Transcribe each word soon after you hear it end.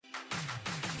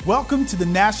Welcome to the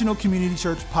National Community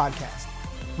Church Podcast.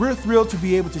 We're thrilled to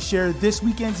be able to share this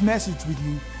weekend's message with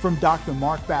you from Dr.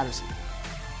 Mark Batterson.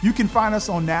 You can find us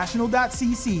on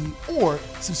national.cc or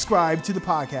subscribe to the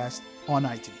podcast on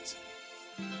iTunes.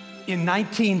 In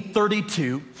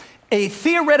 1932, a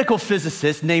theoretical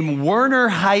physicist named Werner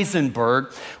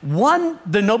Heisenberg won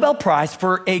the Nobel Prize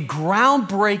for a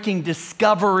groundbreaking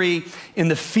discovery in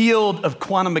the field of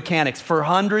quantum mechanics. For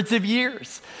hundreds of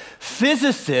years,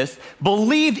 physicists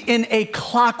believed in a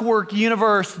clockwork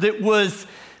universe that was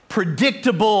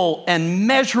predictable and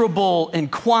measurable and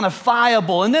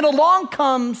quantifiable. And then along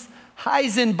comes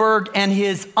Heisenberg and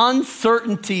his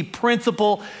uncertainty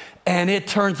principle, and it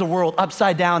turns the world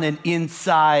upside down and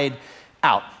inside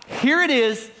out. Here it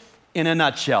is in a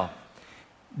nutshell.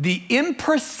 The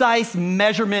imprecise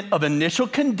measurement of initial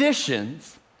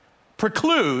conditions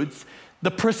precludes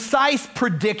the precise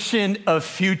prediction of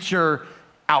future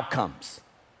outcomes.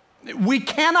 We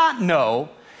cannot know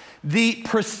the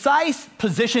precise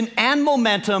position and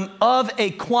momentum of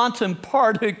a quantum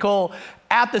particle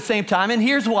at the same time, and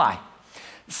here's why.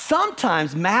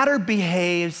 Sometimes matter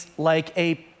behaves like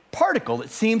a particle that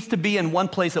seems to be in one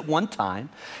place at one time,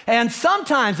 and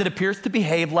sometimes it appears to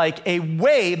behave like a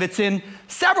wave that's in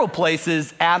several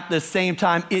places at the same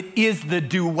time. It is the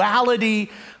duality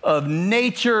of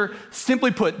nature.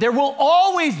 Simply put, there will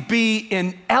always be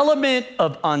an element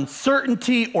of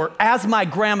uncertainty, or as my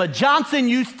grandma Johnson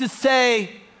used to say,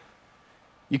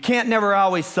 you can't never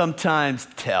always sometimes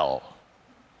tell.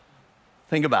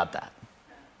 Think about that.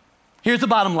 Here's the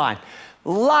bottom line.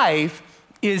 Life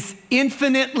is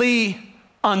infinitely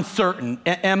uncertain.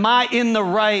 Am I in the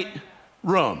right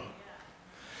room?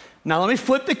 Now let me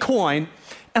flip the coin,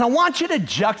 and I want you to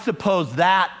juxtapose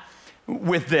that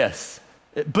with this.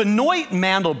 Benoit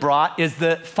Mandelbrot is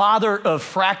the father of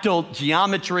fractal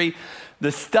geometry,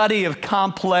 the study of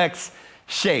complex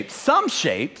shapes. Some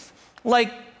shapes,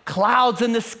 like clouds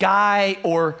in the sky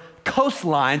or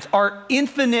coastlines, are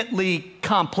infinitely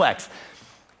complex.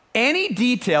 Any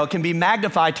detail can be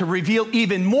magnified to reveal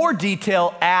even more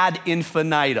detail ad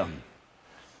infinitum.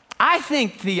 I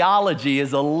think theology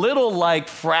is a little like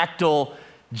fractal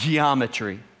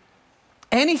geometry.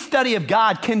 Any study of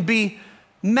God can be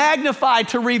magnified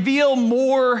to reveal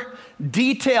more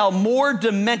detail, more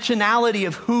dimensionality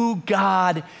of who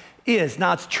God is.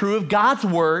 Now, it's true of God's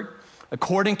word,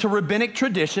 according to rabbinic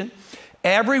tradition.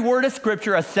 Every word of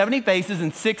Scripture has 70 faces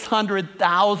and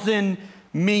 600,000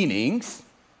 meanings.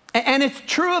 And it's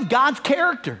true of God's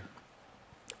character.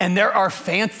 And there are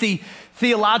fancy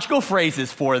theological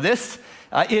phrases for this.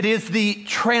 It is the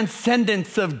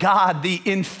transcendence of God, the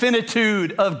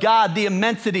infinitude of God, the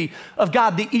immensity of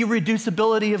God, the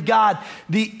irreducibility of God,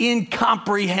 the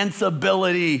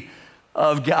incomprehensibility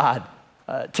of God.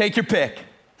 Take your pick.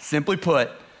 Simply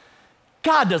put,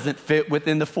 God doesn't fit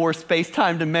within the four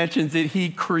space-time dimensions that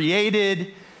He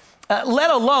created, let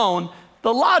alone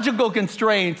the logical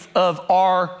constraints of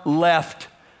our left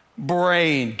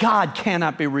brain. God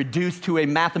cannot be reduced to a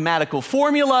mathematical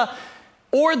formula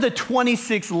or the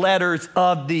 26 letters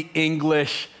of the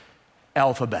English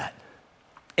alphabet.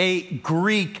 A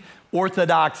Greek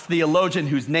Orthodox theologian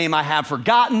whose name I have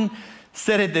forgotten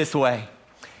said it this way: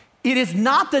 it is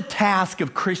not the task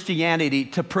of Christianity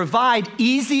to provide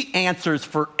easy answers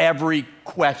for every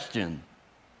question,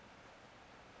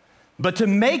 but to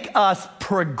make us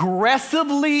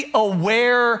progressively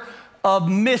aware of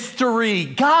mystery.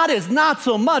 God is not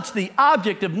so much the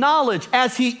object of knowledge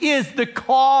as He is the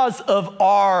cause of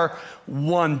our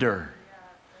wonder.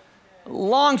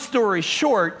 Long story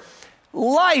short,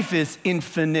 life is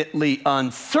infinitely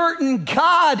uncertain.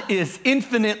 God is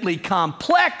infinitely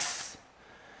complex.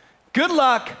 Good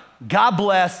luck. God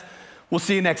bless. We'll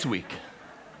see you next week.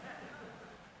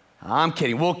 I'm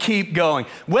kidding. We'll keep going.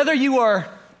 Whether you are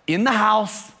in the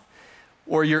house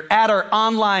or you're at our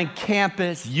online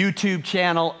campus, YouTube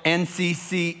channel,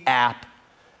 NCC app,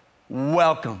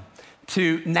 welcome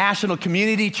to National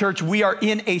Community Church. We are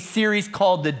in a series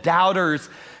called The Doubters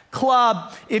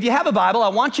Club. If you have a Bible, I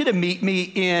want you to meet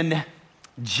me in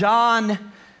John's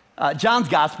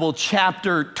Gospel,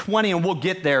 chapter 20, and we'll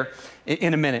get there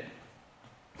in a minute.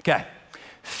 Okay.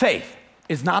 Faith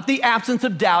is not the absence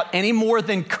of doubt any more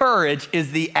than courage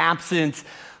is the absence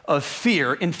of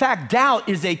fear. In fact, doubt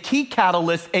is a key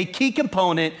catalyst, a key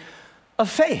component of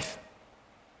faith.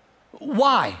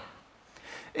 Why?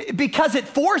 Because it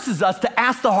forces us to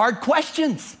ask the hard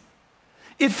questions.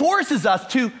 It forces us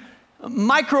to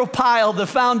micropile the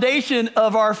foundation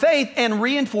of our faith and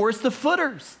reinforce the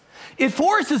footers. It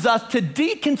forces us to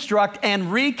deconstruct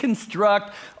and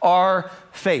reconstruct our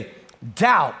faith.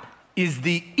 Doubt is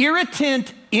the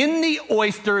irritant in the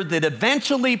oyster that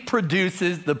eventually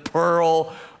produces the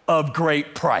pearl of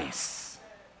great price.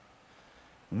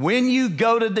 When you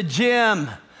go to the gym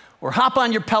or hop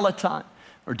on your Peloton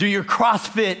or do your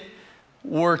CrossFit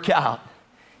workout,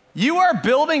 you are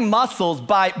building muscles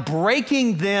by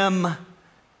breaking them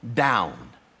down.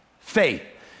 Faith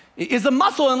is a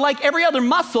muscle, and like every other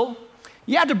muscle,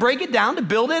 you have to break it down to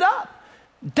build it up.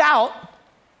 Doubt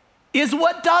is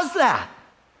what does that.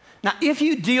 Now, if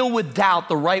you deal with doubt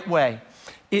the right way,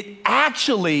 it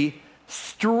actually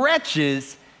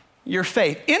stretches your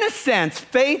faith. In a sense,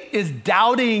 faith is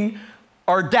doubting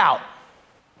our doubt,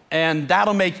 and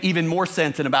that'll make even more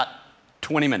sense in about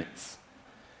 20 minutes.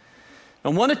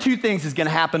 Now, one of two things is going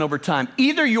to happen over time.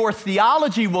 Either your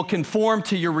theology will conform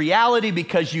to your reality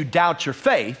because you doubt your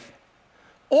faith,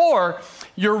 or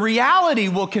your reality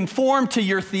will conform to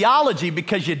your theology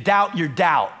because you doubt your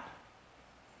doubt.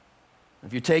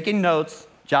 If you're taking notes,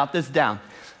 jot this down.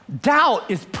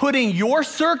 Doubt is putting your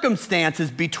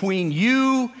circumstances between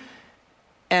you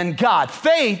and God.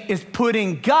 Faith is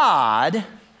putting God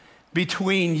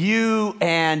between you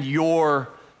and your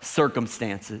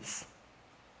circumstances.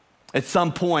 At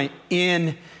some point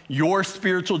in your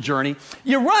spiritual journey,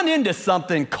 you run into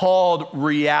something called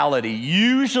reality,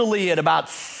 usually at about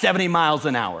 70 miles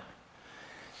an hour.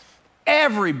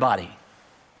 Everybody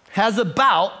has a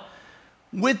bout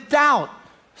with doubt.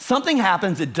 Something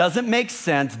happens, it doesn't make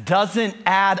sense, doesn't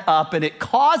add up, and it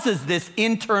causes this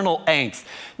internal angst.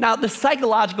 Now, the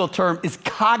psychological term is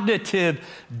cognitive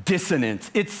dissonance.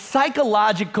 It's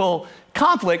psychological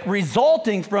conflict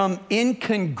resulting from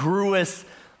incongruous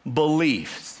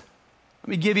beliefs. Let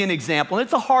me give you an example, and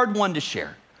it's a hard one to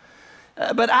share.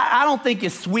 But I don't think you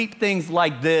sweep things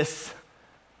like this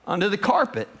under the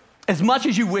carpet, as much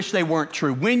as you wish they weren't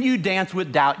true. When you dance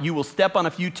with doubt, you will step on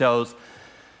a few toes.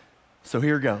 So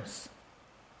here goes.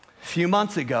 A few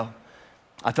months ago,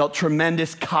 I felt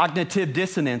tremendous cognitive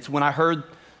dissonance when I heard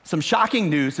some shocking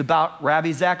news about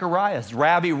Ravi Zacharias.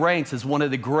 Ravi ranks as one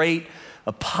of the great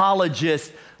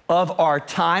apologists of our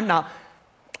time. Now,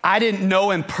 I didn't know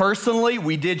him personally.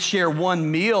 We did share one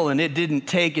meal, and it didn't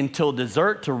take until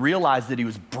dessert to realize that he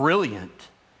was brilliant.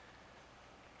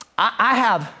 I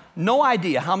have no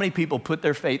idea how many people put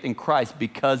their faith in Christ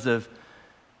because of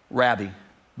Ravi,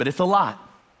 but it's a lot.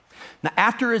 Now,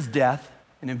 after his death,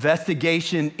 an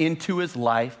investigation into his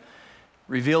life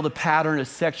revealed a pattern of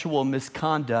sexual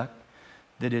misconduct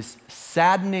that is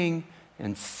saddening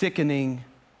and sickening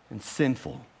and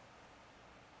sinful.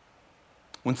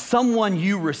 When someone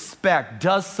you respect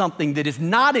does something that is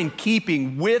not in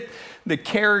keeping with the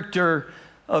character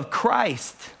of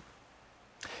Christ,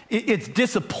 it's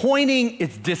disappointing,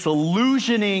 it's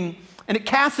disillusioning, and it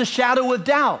casts a shadow of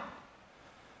doubt.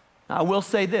 I will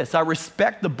say this, I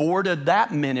respect the board of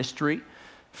that ministry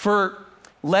for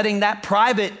letting that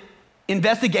private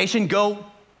investigation go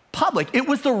public. It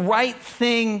was the right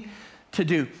thing to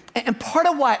do. And part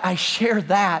of why I share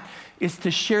that is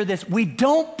to share this. We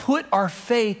don't put our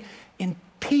faith in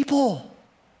people.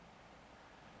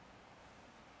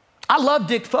 I love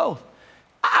Dick Foth.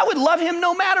 I would love him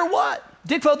no matter what.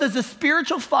 Dick Foth is a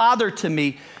spiritual father to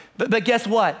me, but guess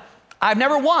what? I've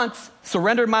never once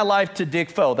surrendered my life to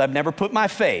Dick Foth. I've never put my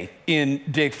faith in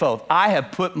Dick Foth. I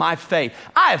have put my faith.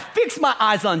 I have fixed my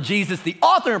eyes on Jesus, the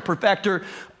author and perfecter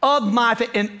of my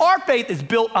faith. And our faith is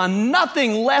built on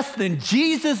nothing less than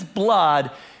Jesus'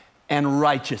 blood and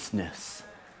righteousness.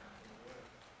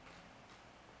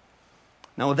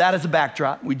 Now, with that as a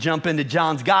backdrop, we jump into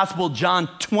John's gospel, John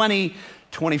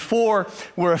 20:24.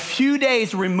 We're a few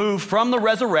days removed from the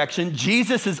resurrection.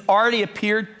 Jesus has already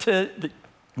appeared to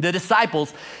the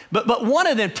disciples, but one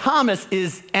of them, Thomas,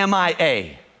 is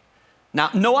MIA. Now,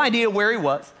 no idea where he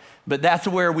was, but that's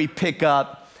where we pick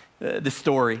up the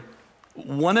story.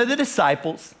 One of the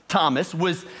disciples, Thomas,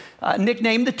 was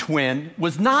nicknamed the twin,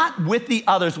 was not with the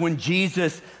others when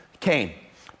Jesus came.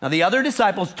 Now, the other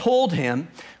disciples told him,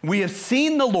 "We have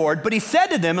seen the Lord," but he said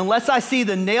to them, "Unless I see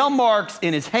the nail marks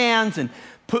in his hands and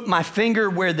put my finger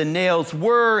where the nails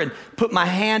were and put my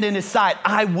hand in his side,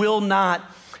 I will not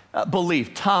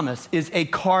believe." Thomas is a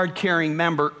card-carrying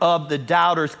member of the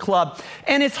Doubters Club,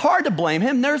 and it's hard to blame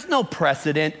him. There's no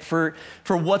precedent for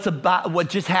what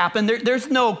just happened. There's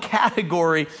no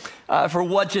category for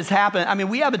what just happened. I mean,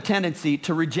 we have a tendency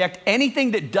to reject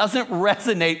anything that doesn't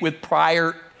resonate with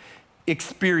prior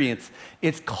experience.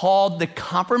 It's called the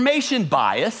confirmation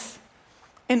bias,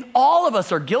 and all of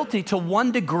us are guilty to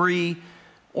one degree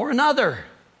or another.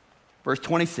 Verse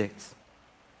 26.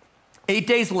 8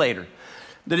 days later,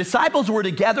 The disciples were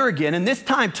together again, and this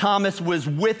time Thomas was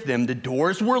with them. The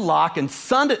doors were locked, and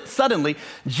suddenly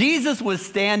Jesus was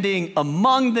standing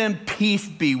among them. Peace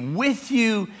be with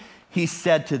you, he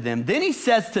said to them. Then he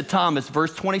says to Thomas,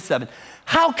 verse 27,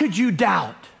 how could you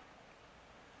doubt?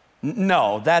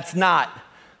 No, that's not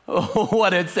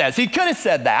what it says. He could have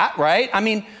said that, right? I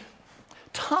mean,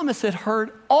 Thomas had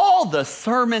heard all the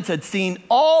sermons, had seen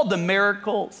all the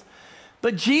miracles,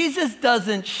 but Jesus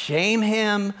doesn't shame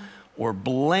him or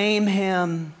blame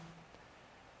him.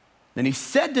 Then he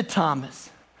said to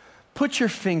Thomas, put your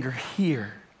finger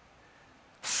here.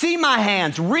 See my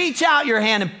hands. Reach out your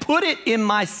hand and put it in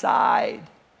my side.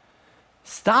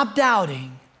 Stop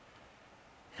doubting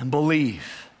and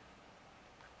believe.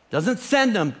 Doesn't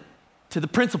send them to the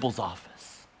principal's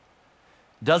office.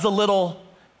 Does a little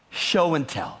show and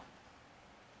tell.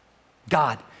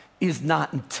 God is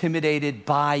not intimidated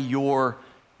by your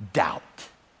doubt.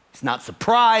 He's not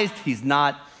surprised. He's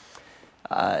not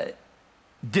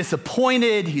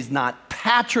disappointed. He's not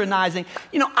patronizing.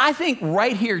 You know, I think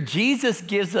right here, Jesus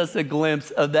gives us a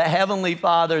glimpse of the Heavenly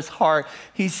Father's heart.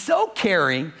 He's so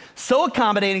caring, so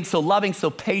accommodating, so loving, so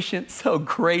patient, so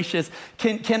gracious.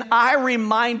 Can I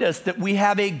remind us that we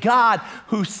have a God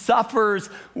who suffers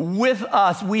with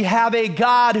us? We have a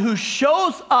God who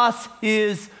shows us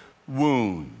his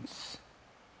wounds.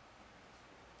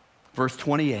 Verse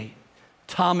 28.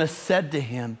 Thomas said to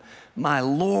him, my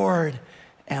Lord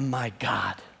and my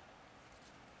God.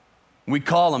 We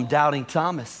call him Doubting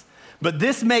Thomas. But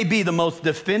this may be the most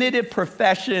definitive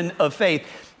profession of faith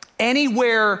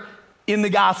anywhere in the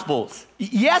Gospels.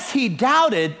 Yes, he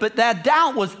doubted, but that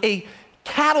doubt was a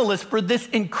catalyst for this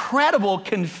incredible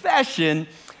confession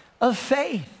of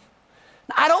faith.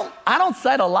 I don't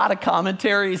cite a lot of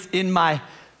commentaries in my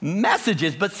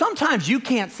messages, but sometimes you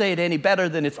can't say it any better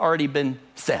than it's already been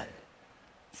said.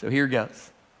 So here goes.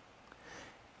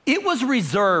 It was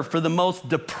reserved for the most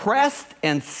depressed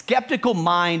and skeptical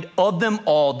mind of them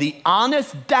all, the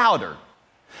honest doubter,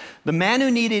 the man who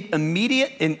needed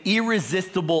immediate and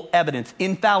irresistible evidence,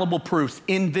 infallible proofs,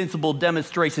 invincible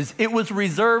demonstrations. It was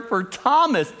reserved for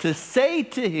Thomas to say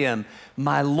to him,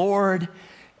 my Lord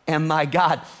and my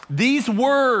God. These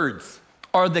words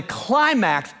are the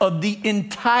climax of the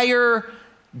entire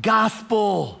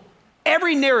gospel.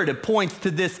 Every narrative points to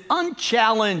this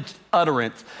unchallenged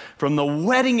utterance, from the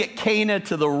wedding at Cana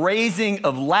to the raising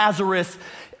of Lazarus.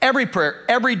 Every prayer,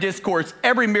 every discourse,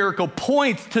 every miracle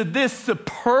points to this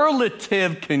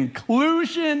superlative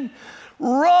conclusion.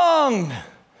 Wrong.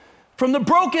 From the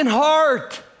broken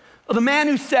heart of the man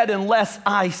who said, unless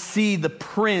I see the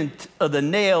print of the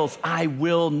nails, I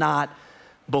will not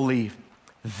believe.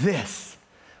 This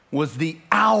was the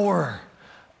hour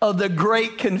of the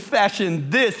great confession.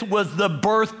 This was the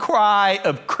birth cry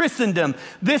of Christendom.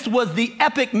 This was the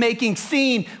epic-making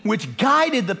scene which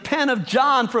guided the pen of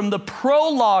John from the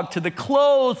prologue to the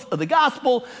close of the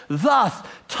gospel. Thus,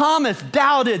 Thomas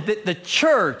doubted that the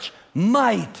church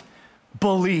might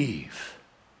believe.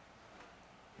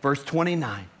 Verse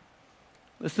 29.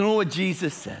 Listen to what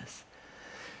Jesus says.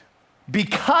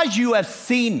 Because you have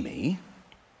seen me,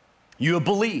 you have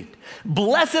believed.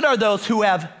 Blessed are those who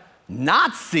have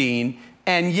not seen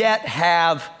and yet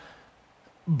have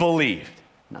believed.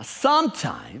 Now,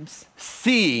 sometimes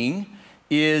seeing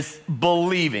is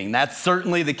believing. That's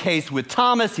certainly the case with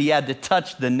Thomas. He had to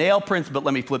touch the nail prints, but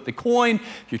let me flip the coin.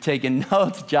 If you're taking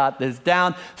notes, jot this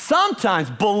down. Sometimes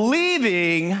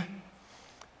believing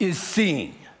is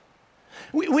seeing.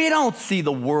 We don't see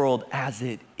the world as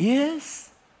it is.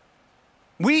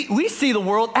 We see the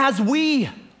world as we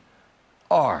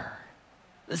are.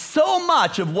 So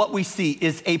much of what we see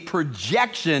is a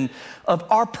projection of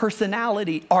our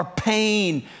personality, our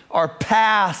pain, our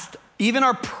past, even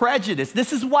our prejudice.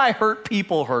 This is why hurt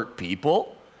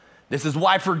people. This is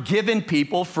why forgiven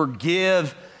people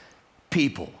forgive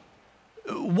people.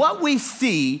 What we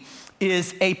see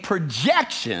is a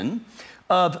projection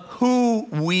of who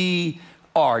we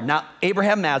are. Now,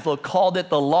 Abraham Maslow called it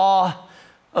the law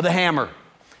of the hammer.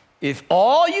 If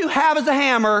all you have is a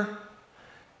hammer,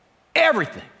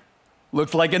 everything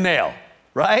looks like a nail,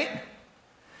 right?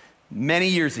 Many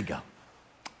years ago,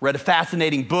 read a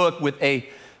fascinating book with a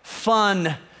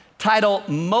fun title,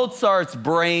 Mozart's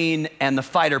Brain and the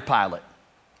Fighter Pilot.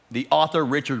 The author,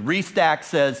 Richard Restack,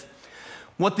 says,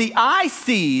 what the eye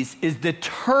sees is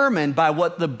determined by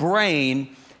what the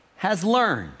brain has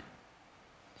learned.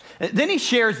 Then he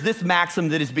shares this maxim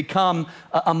that has become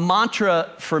a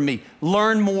mantra for me.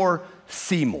 Learn more,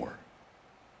 see more.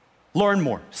 Learn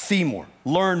more, see more.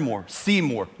 Learn more, see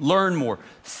more. Learn more,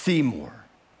 see more.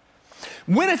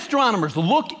 When astronomers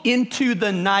look into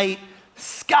the night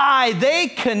sky, sky, they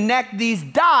connect these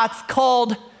dots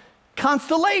called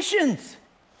constellations.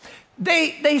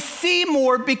 They see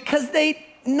more because they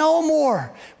know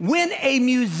more. When a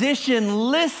musician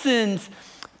listens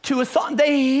to a song,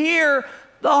 they hear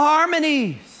the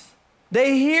harmonies.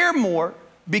 They hear more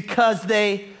because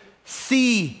they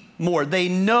see more. They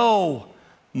know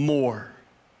more.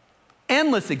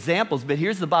 Endless examples, but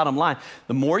here's the bottom line.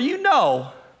 The more you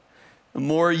know, the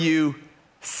more you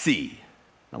see.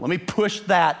 Now let me push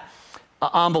that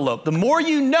envelope. The more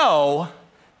you know,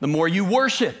 the more you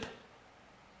worship.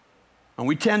 And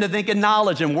we tend to think of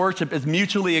knowledge and worship as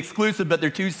mutually exclusive, but they're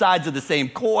two sides of the same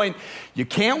coin. You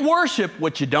can't worship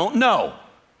what you don't know.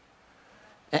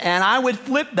 And I would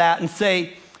flip that and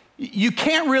say, you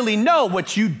can't really know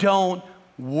what you don't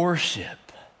worship.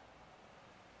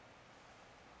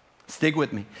 Stick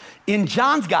with me. In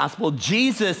John's gospel,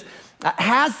 Jesus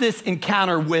has this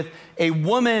encounter with a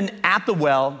woman at the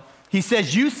well. He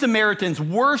says, you Samaritans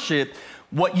worship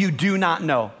what you do not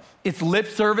know. It's lip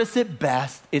service at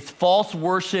best. It's false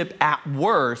worship at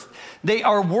worst. They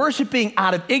are worshiping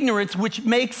out of ignorance, which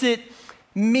makes it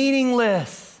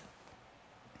meaningless.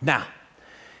 Now,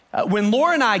 when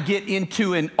Laura and I get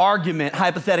into an argument,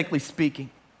 hypothetically speaking,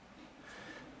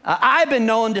 I've been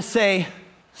known to say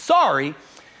sorry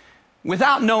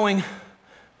without knowing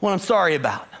what I'm sorry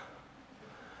about.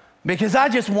 Because I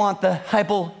just want the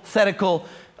hypothetical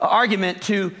argument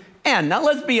to end. Now,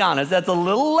 let's be honest, that's a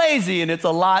little lazy and it's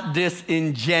a lot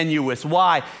disingenuous.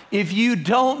 Why? If you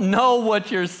don't know what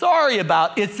you're sorry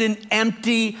about, it's an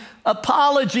empty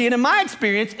apology. And in my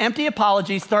experience, empty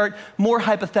apologies start more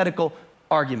hypothetical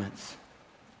arguments.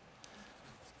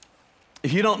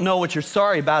 If you don't know what you're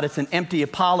sorry about, it's an empty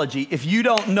apology. If you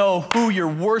don't know who you're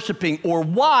worshiping or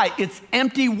why, it's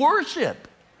empty worship.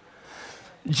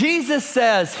 Jesus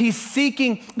says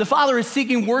the Father is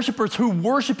seeking worshipers who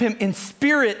worship him in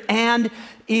spirit and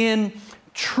in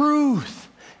truth.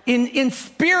 In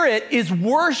spirit is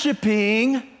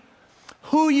worshiping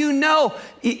who you know.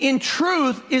 In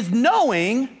truth is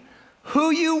knowing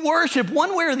who you worship.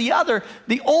 One way or the other,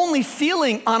 the only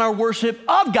ceiling on our worship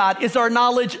of God is our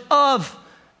knowledge of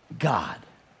God.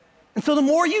 And so the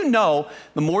more you know,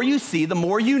 the more you see, the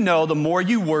more you know, the more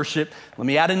you worship. Let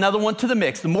me add another one to the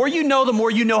mix. The more you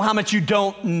know how much you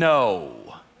don't know.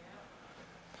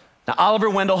 Now, Oliver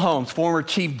Wendell Holmes, former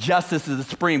Chief Justice of the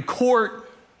Supreme Court,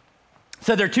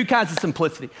 said there are two kinds of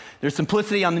simplicity. There's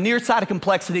simplicity on the near side of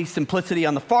complexity, simplicity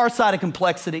on the far side of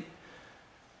complexity.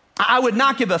 I would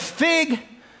not give a fig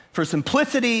for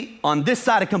simplicity on this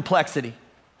side of complexity,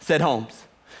 said Holmes.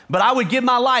 But I would give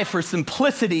my life for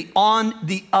simplicity on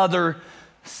the other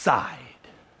side.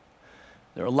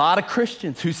 There are a lot of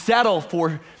Christians who settle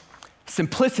for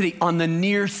simplicity on the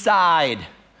near side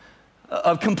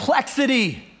of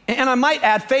complexity. And I might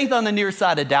add faith on the near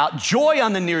side of doubt, joy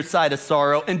on the near side of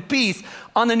sorrow, and peace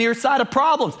on the near side of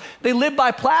problems. They live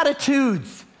by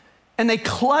platitudes and they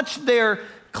clutch their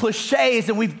cliches,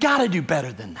 and we've got to do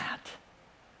better than that.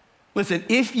 Listen,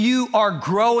 if you are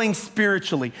growing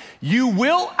spiritually, you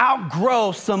will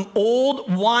outgrow some old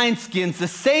wineskins the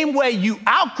same way you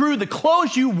outgrew the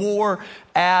clothes you wore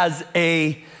as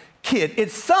a kid. At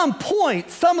some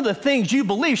point, some of the things you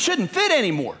believe shouldn't fit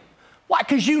anymore. Why?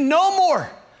 Because you know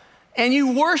more and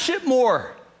you worship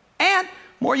more. And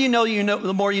more you know,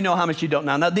 the more you know how much you don't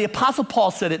know. Now, the Apostle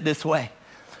Paul said it this way.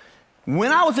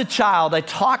 When I was a child, I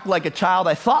talked like a child,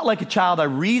 I thought like a child, I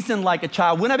reasoned like a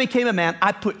child. When I became a man,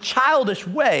 I put childish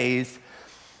ways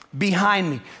behind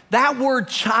me. That word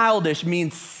childish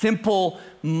means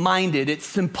simple-minded. It's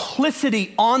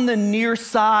simplicity on the near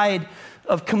side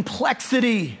of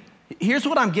complexity. Here's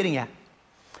what I'm getting at.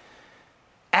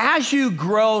 As you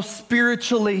grow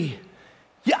spiritually,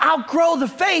 you outgrow the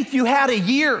faith you had a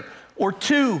year or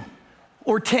 2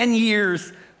 or 10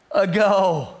 years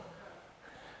ago.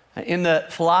 In the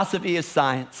philosophy of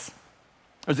science,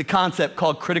 there's a concept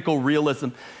called critical realism.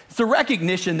 It's a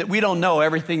recognition that we don't know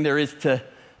everything there is to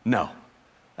know.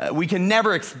 We can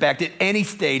never expect at any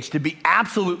stage to be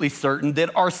absolutely certain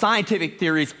that our scientific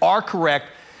theories are correct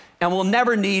and will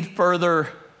never need further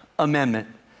amendment.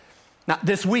 Now,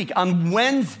 this week, on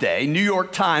Wednesday, New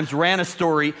York Times ran a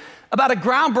story about a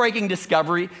groundbreaking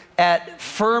discovery at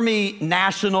Fermi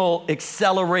National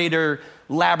Accelerator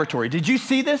Laboratory. Did you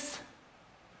see this?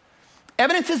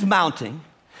 Evidence is mounting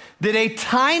that a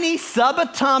tiny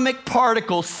subatomic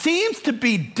particle seems to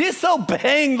be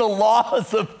disobeying the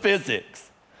laws of physics.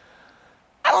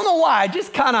 I don't know why, I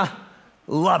just kind of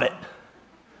love it.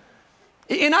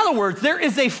 In other words, there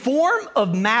is a form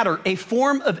of matter, a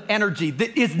form of energy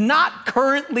that is not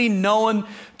currently known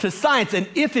to science. And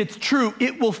if it's true,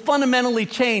 it will fundamentally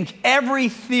change every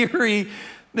theory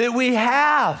that we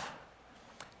have.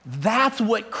 That's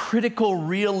what critical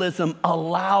realism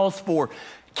allows for.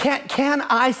 Can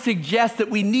I suggest that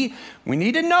we need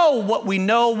to know what we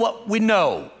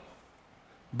know,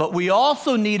 but we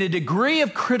also need a degree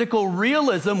of critical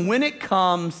realism when it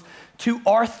comes to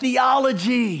our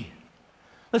theology.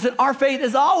 Listen, our faith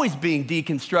is always being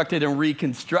deconstructed and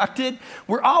reconstructed.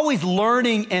 We're always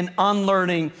learning and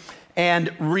unlearning and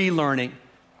relearning.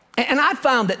 And I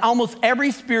found that almost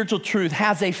every spiritual truth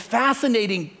has a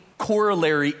fascinating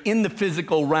corollary in the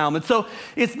physical realm. And so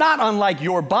it's not unlike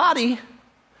your body.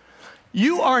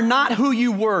 You are not who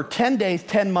you were 10 days,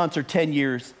 10 months, or 10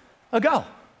 years ago.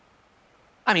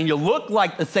 I mean, you look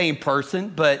like the same person,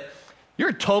 but you're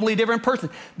a totally different person.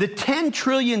 The 10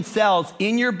 trillion cells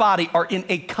in your body are in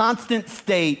a constant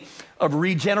state of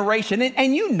regeneration.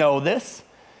 And you know this,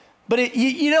 but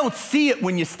you don't see it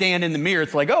when you stand in the mirror.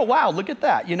 It's like, oh, wow, look at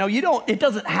that. It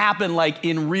doesn't happen like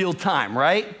in real time,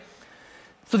 right?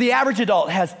 So the average adult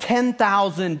has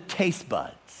 10,000 taste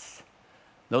buds.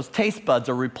 Those taste buds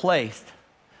are replaced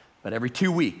about every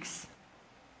 2 weeks.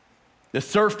 The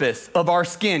surface of our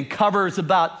skin covers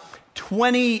about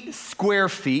 20 square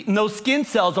feet, and those skin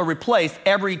cells are replaced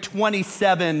every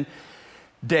 27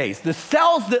 days. The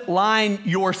cells that line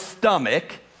your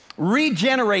stomach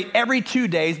regenerate every 2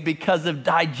 days because of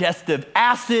digestive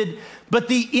acid, but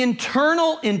the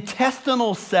internal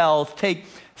intestinal cells take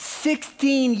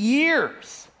 16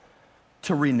 years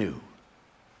to renew.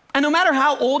 And no matter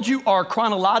how old you are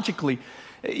chronologically,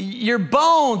 your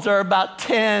bones are about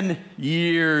 10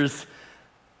 years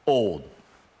old.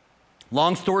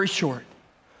 Long story short,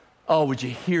 would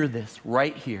you hear this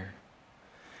right here?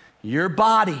 Your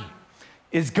body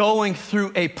is going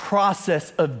through a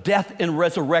process of death and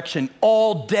resurrection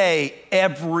all day,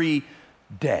 every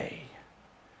day.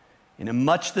 In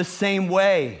much the same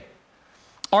way,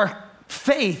 our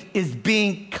faith is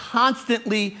being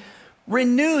constantly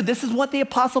renewed. This is what the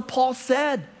Apostle Paul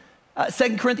said.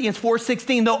 2 Corinthians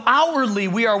 4:16, though outwardly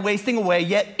we are wasting away,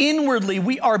 yet inwardly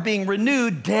we are being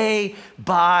renewed day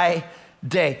by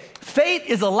day. Faith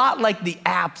is a lot like the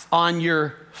apps on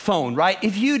your phone, right?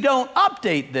 If you don't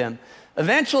update them,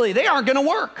 eventually they aren't going to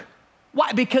work.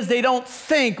 Why? Because they don't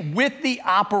sync with the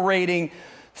operating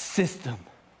system.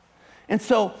 And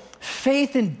so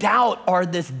faith and doubt are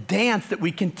this dance that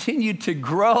we continue to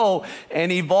grow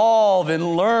and evolve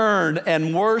and learn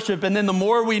and worship. And then the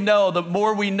more we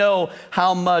know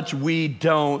how much we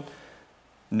don't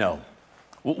know.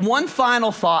 One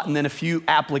final thought and then a few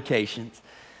applications.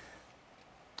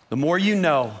 The more you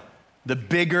know, the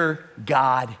bigger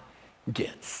God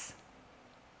gets.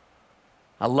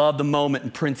 I love the moment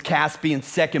in Prince Caspian's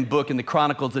second book in the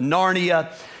Chronicles of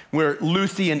Narnia, where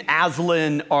Lucy and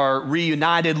Aslan are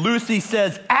reunited. Lucy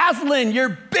says, Aslan,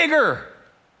 you're bigger.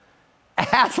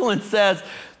 Aslan says,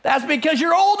 that's because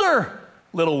you're older,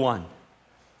 little one.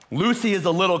 Lucy is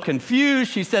a little confused.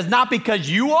 She says, not because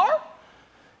you are?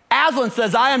 Aslan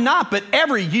says, I am not, but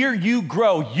every year you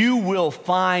grow, you will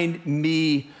find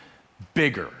me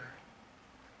bigger.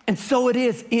 And so it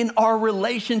is in our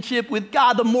relationship with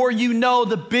God. The more you know,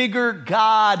 the bigger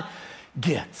God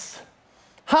gets.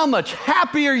 How much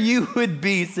happier you would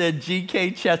be, said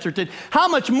G.K. Chesterton. How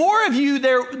much more of you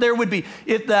there would be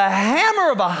if the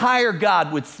hammer of a higher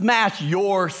God would smash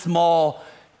your small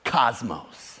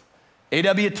cosmos.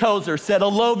 A.W. Tozer said, a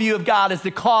low view of God is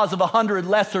the cause of 100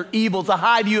 lesser evils. A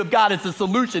high view of God is the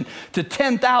solution to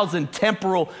 10,000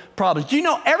 temporal problems. Do you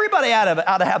know everybody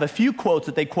ought to have a few quotes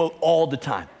that they quote all the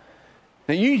time?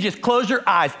 And you just close your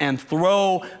eyes and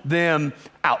throw them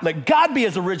out. Let God be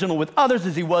as original with others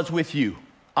as he was with you.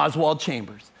 Oswald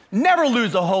Chambers. Never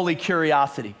lose a holy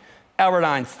curiosity. Albert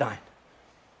Einstein.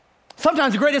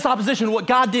 Sometimes the greatest opposition to what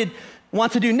God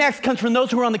wants to do next comes from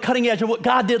those who are on the cutting edge of what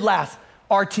God did last.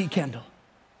 R.T. Kendall.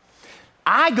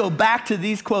 I go back to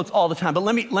these quotes all the time, but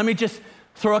let me just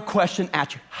throw a question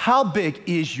at you. How big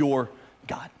is your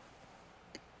God?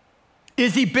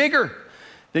 Is he bigger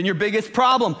than your biggest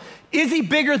problem? Is he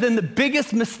bigger than the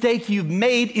biggest mistake you've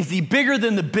made? Is he bigger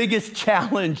than the biggest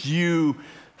challenge you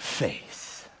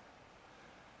face?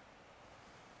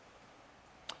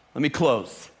 Let me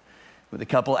close with a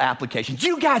couple applications.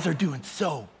 You guys are doing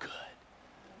so good.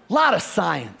 A lot of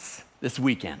science this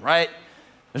weekend, right?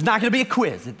 There's not going to be a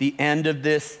quiz at the end of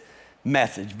this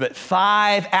message, but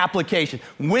 5 applications.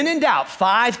 When in doubt,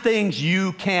 5 things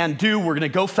you can do. We're going to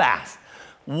go fast.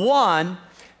 1,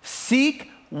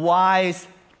 seek wise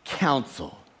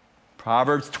counsel.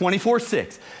 Proverbs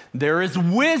 24:6. There is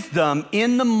wisdom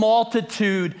in the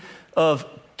multitude of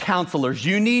counselors.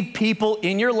 You need people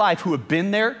in your life who have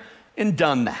been there and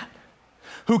done that,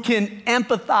 who can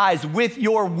empathize with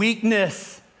your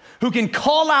weakness, who can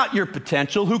call out your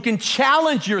potential, who can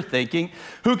challenge your thinking,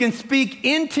 who can speak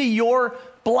into your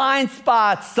blind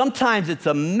spots. Sometimes it's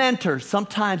a mentor,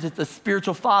 sometimes it's a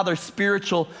spiritual father,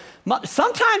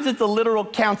 sometimes it's a literal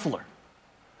counselor.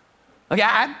 Okay,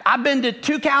 I've been to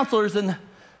 2 counselors in the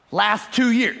last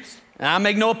 2 years, and I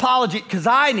make no apology because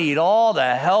I need all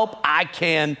the help I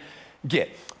can get.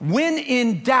 When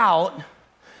in doubt,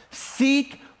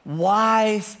 seek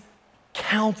wise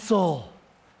counsel.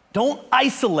 Don't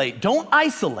isolate.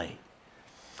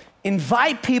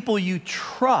 Invite people you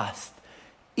trust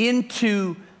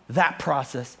into that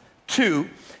process. 2,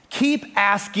 keep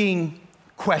asking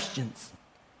questions.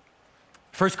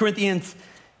 1 Corinthians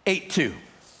 8:2.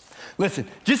 Listen,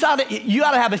 you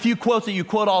ought to have a few quotes that you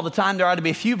quote all the time. There ought to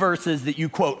be a few verses that you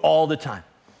quote all the time.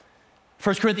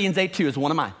 1 Corinthians 8:2 is one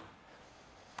of mine.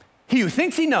 He who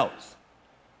thinks he knows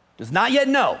does not yet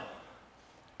know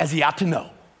as he ought to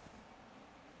know.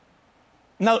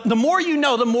 Now, the more you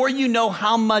know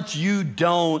how much you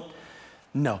don't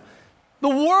know. The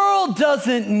world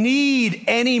doesn't need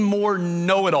any more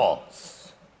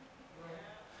know-it-alls.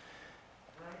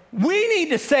 We need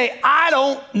to say, I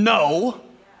don't know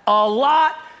a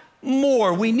lot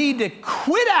more. We need to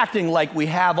quit acting like we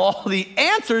have all the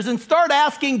answers and start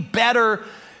asking better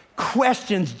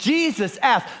questions. Jesus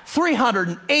asked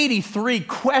 383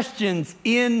 questions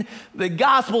in the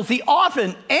Gospels. He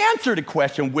often answered a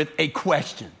question with a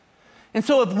question. And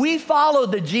so if we follow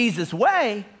the Jesus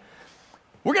way,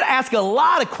 we're going to ask a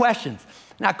lot of questions.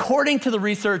 Now, according to the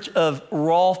research of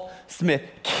Rolf Smith,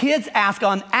 kids ask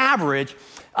on average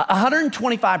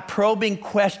 125 probing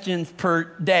questions per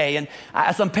day. And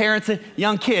some parents and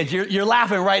young kids, you're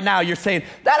laughing right now. You're saying,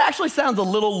 that actually sounds a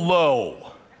little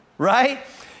low, right?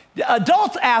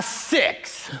 Adults ask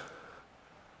 6.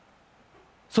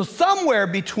 So somewhere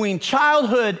between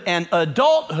childhood and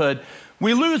adulthood,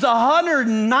 we lose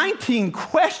 119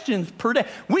 questions per day.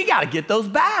 We got to get those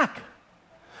back.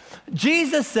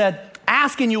 Jesus said,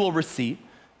 ask and you will receive,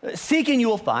 seek and you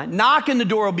will find, knock and the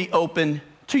door will be open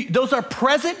to you. Those are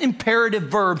present imperative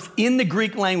verbs in the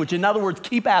Greek language. In other words,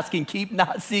 keep asking, keep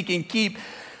not seeking, keep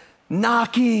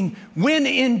knocking. When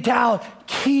in doubt,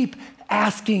 keep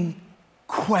asking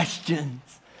questions.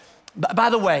 By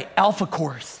the way, Alpha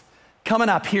Course, coming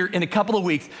up here in a couple of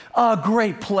weeks, a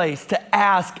great place to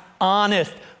ask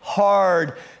honest,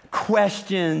 hard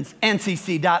questions.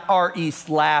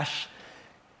 ncc.re/alpha.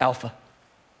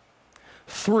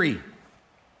 3,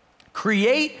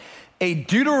 create a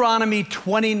Deuteronomy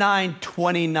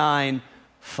 29:29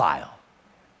 file.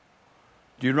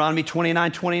 Deuteronomy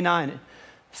 29:29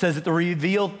 says that the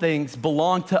revealed things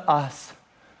belong to us,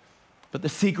 but the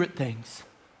secret things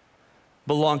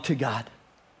belong to God.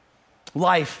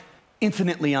 Life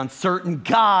infinitely uncertain,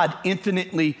 God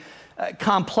infinitely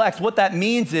complex. What that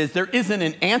means is there isn't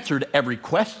an answer to every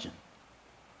question.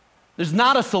 There's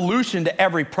not a solution to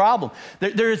every problem.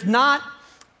 There is not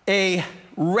a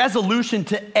resolution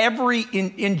to every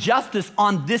injustice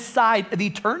on this side of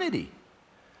eternity.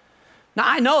 Now,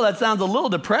 I know that sounds a little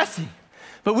depressing,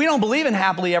 but we don't believe in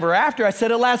happily ever after. I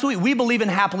said it last week. We believe in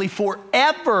happily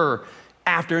forever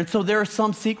after. And so there are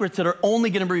some secrets that are only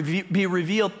going to be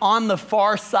revealed on the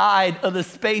far side of the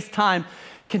space-time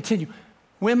continuum.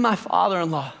 When my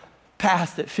father-in-law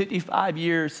passed at 55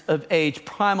 years of age,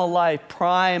 prime of life,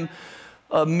 prime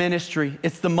of ministry,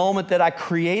 it's the moment that I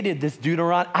created this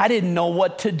Deuteronomy. I didn't know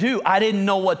what to do. I didn't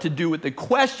know what to do with the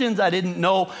questions. I didn't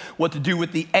know what to do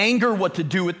with the anger, what to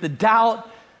do with the doubt.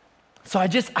 So I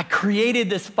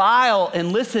created this file,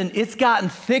 and listen, it's gotten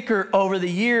thicker over the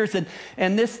years, and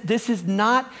this is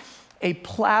not a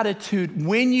platitude.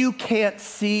 When you can't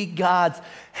see God's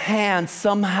hand,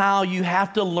 somehow you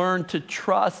have to learn to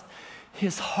trust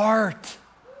his heart.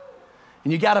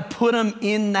 And you got to put him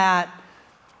in that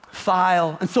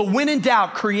file. And so when in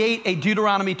doubt, create a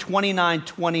Deuteronomy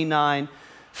 29:29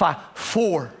 file.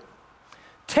 4,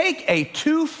 take a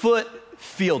 2-foot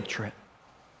field trip.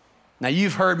 Now,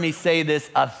 you've heard me say this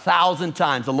 1,000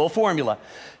 times, a little formula.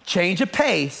 Change of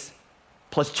pace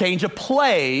plus change of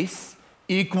place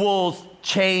equals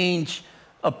change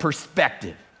of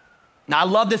perspective. Now, I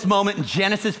love this moment in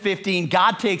Genesis 15.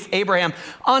 God takes Abraham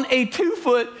on a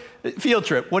 2-foot field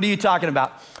trip. What are you talking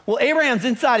about? Well, Abraham's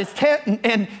inside his tent,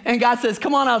 and God says,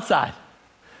 come on outside.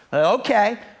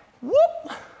 Okay.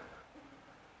 Whoop.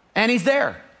 And he's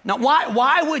there. Now,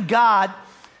 why would God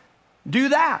do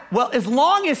that? Well, as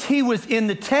long as he was in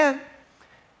the tent,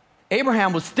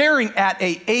 Abraham was staring at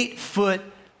a 8-foot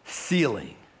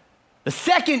ceiling. The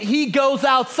second he goes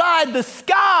outside, the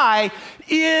sky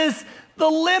is the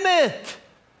limit.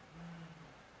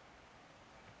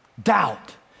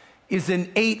 Doubt is an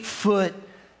 8-foot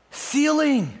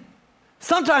ceiling.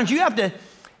 Sometimes you have to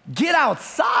get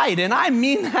outside, and I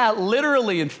mean that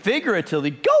literally and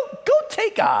figuratively. Go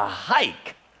take a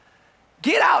hike.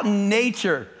 Get out in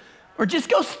nature, or just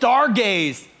go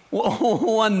stargaze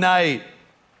one night.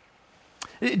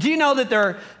 Do you know that there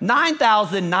are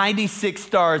 9,096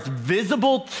 stars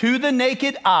visible to the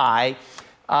naked eye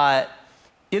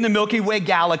in the Milky Way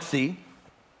galaxy?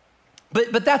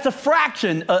 But that's a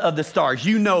fraction of the stars.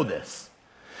 You know this.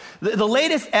 The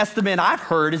latest estimate I've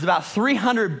heard is about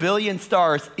 300 billion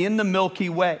stars in the Milky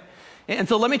Way. And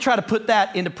so let me try to put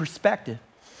that into perspective.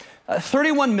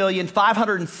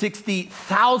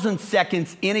 31,560,000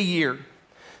 seconds in a year.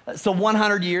 So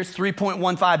 100 years,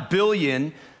 3.15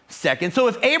 billion seconds. So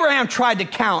if Abraham tried to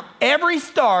count every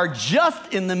star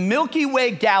just in the Milky Way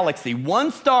galaxy,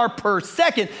 one star per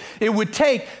second, it would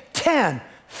take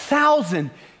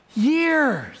 10,000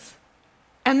 years.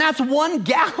 And that's one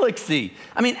galaxy.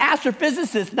 I mean,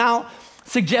 astrophysicists now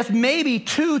suggest maybe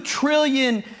 2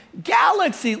 trillion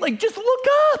galaxies. Like, just look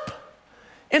up.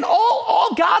 And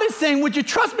all God is saying, would you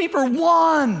trust me for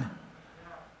one?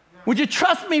 Would you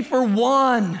trust me for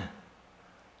one?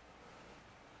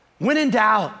 When in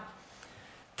doubt,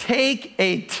 take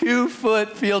a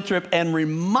 2-foot field trip and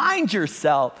remind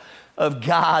yourself of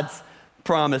God's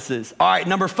promises. All right,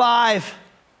 number 5,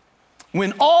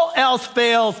 when all else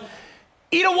fails,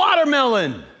 eat a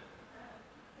watermelon.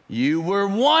 You were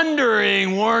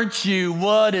wondering, weren't you,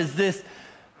 what is this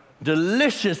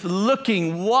delicious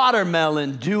looking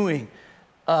watermelon doing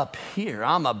up here?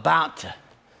 I'm about to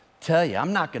tell you,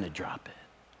 I'm not going to drop it.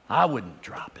 I wouldn't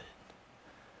drop it.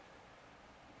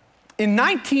 In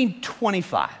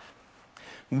 1925,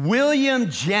 William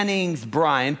Jennings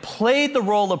Bryan played the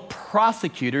role of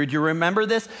prosecutor. Do you remember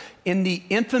this? In the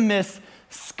infamous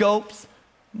Scopes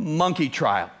monkey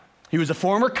trial. He was a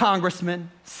former congressman,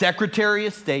 secretary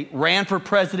of state, ran for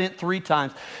president 3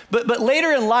 times. But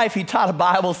later in life, he taught a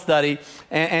Bible study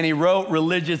and he wrote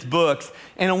religious books.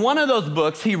 And in one of those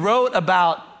books, he wrote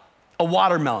about a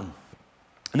watermelon.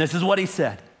 And this is what he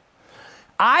said.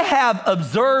 I have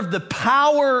observed the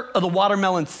power of the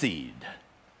watermelon seed.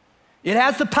 It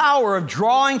has the power of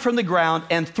drawing from the ground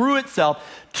and through itself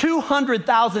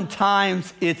 200,000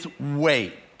 times its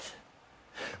weight.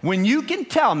 When you can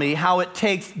tell me how it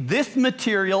takes this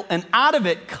material and out of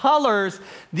it colors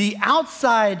the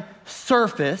outside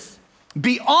surface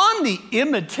beyond the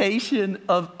imitation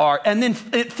of art, and then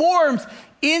it forms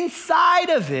inside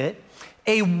of it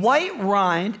a white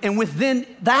rind, and within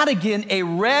that again, a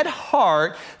red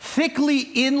heart thickly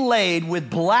inlaid with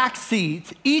black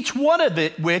seeds, each one of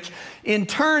it which in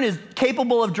turn is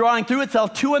capable of drawing through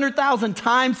itself 200,000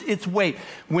 times its weight.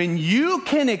 When you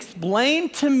can explain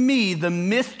to me the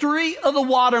mystery of the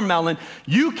watermelon,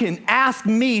 you can ask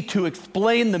me to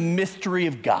explain the mystery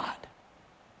of God.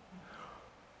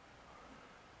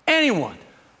 Anyone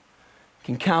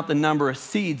can count the number of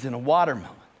seeds in a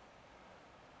watermelon.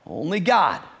 Only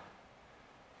God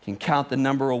can count the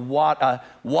number of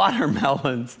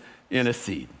watermelons in a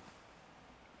seed.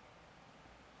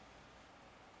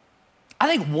 I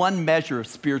think one measure of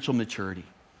spiritual maturity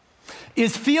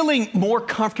is feeling more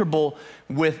comfortable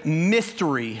with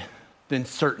mystery than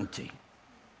certainty.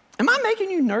 Am I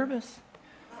making you nervous?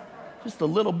 Just a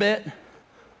little bit?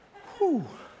 Whew.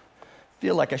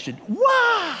 Feel like I should,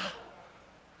 wow!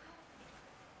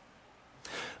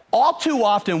 All too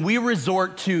often, we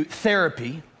resort to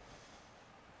therapy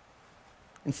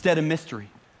instead of mystery.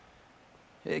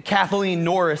 Kathleen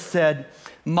Norris said,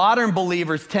 modern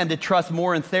believers tend to trust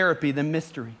more in therapy than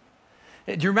mystery.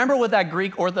 Do you remember what that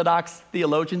Greek Orthodox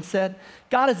theologian said?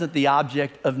 God isn't the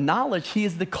object of knowledge. He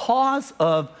is the cause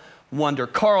of wonder.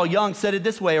 Carl Jung said it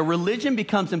this way, a religion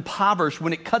becomes impoverished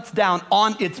when it cuts down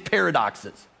on its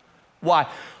paradoxes. Why?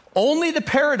 Only the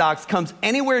paradox comes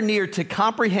anywhere near to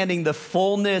comprehending the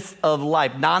fullness of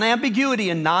life. Non-ambiguity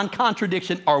and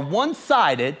non-contradiction are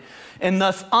one-sided and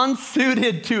thus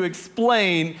unsuited to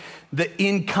explain the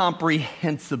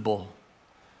incomprehensible.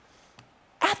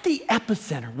 At the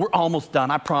epicenter, we're almost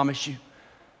done, I promise you.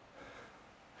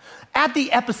 At the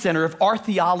epicenter of our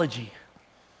theology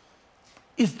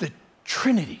is the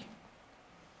Trinity.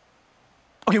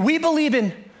 Okay, we believe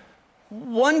in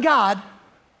one God,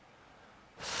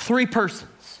 3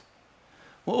 persons.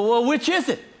 Well, which is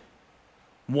it?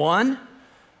 1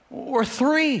 or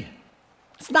 3?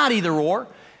 It's not either or.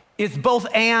 It's both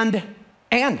and.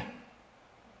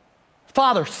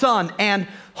 Father, Son, and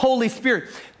Holy Spirit.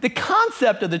 The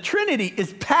concept of the Trinity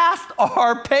is past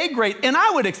our pay grade, and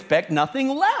I would expect nothing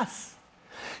less.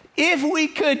 If we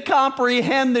could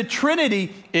comprehend the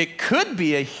Trinity, it could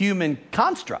be a human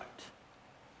construct.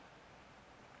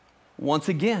 Once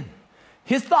again,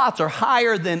 His thoughts are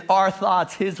higher than our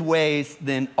thoughts, his ways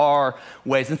than our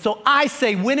ways. And so I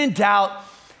say, when in doubt,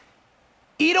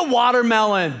 eat a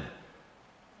watermelon.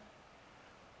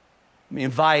 Let me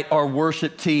invite our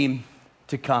worship team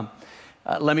to come.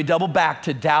 Let me double back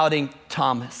to doubting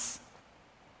Thomas.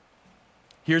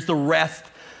 Here's the rest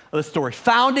of the story.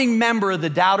 Founding member of the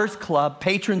Doubters Club,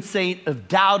 patron saint of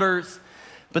doubters,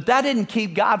 but that didn't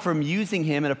keep God from using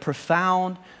him in a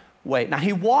profound way. Now,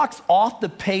 he walks off the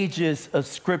pages of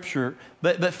Scripture,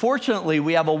 but fortunately,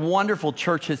 we have a wonderful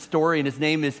church historian. His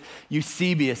name is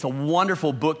Eusebius, a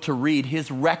wonderful book to read,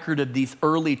 his record of these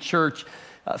early church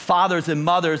fathers and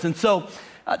mothers. And so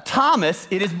Thomas,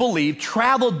 it is believed,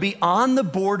 traveled beyond the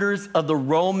borders of the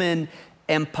Roman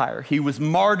Empire. He was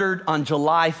martyred on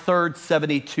July 3rd,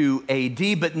 72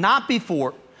 AD, but not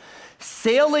before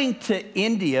sailing to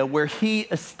India, where he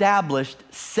established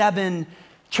 7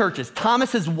 churches.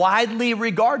 Thomas is widely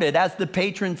regarded as the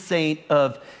patron saint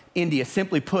of India.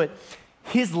 Simply put,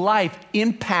 his life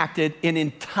impacted an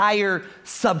entire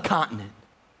subcontinent.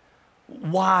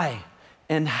 Why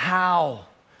and how?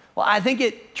 Well, I think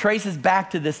it traces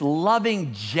back to this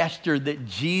loving gesture that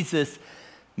Jesus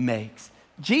makes.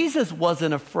 Jesus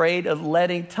wasn't afraid of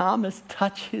letting Thomas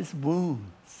touch his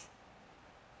wounds.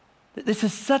 This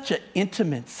is such an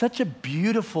intimate, such a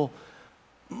beautiful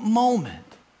moment.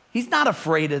 He's not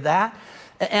afraid of that.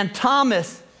 And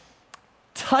Thomas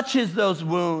touches those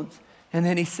wounds, and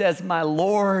then he says, "My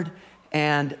Lord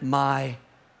and my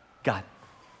God."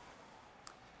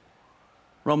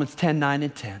 Romans 10:9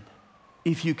 and 10.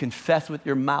 If you confess with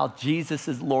your mouth Jesus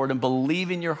is Lord and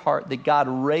believe in your heart that God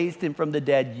raised him from the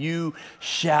dead, you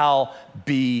shall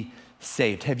be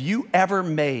saved. Have you ever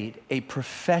made a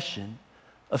profession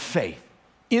of faith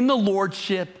in the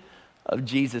lordship of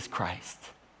Jesus Christ?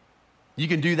 You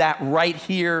can do that right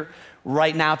here,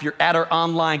 right now. If you're at our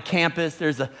online campus,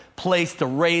 there's a place to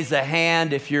raise a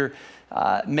hand. If you're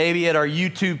maybe at our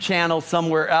YouTube channel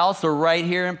somewhere else or right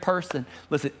here in person.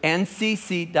 Listen,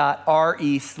 ncc.re/follow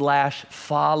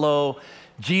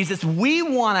Jesus. We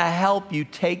want to help you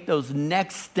take those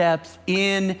next steps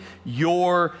in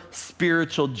your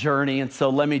spiritual journey. And so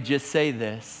let me just say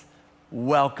this.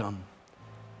 Welcome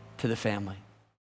to the family.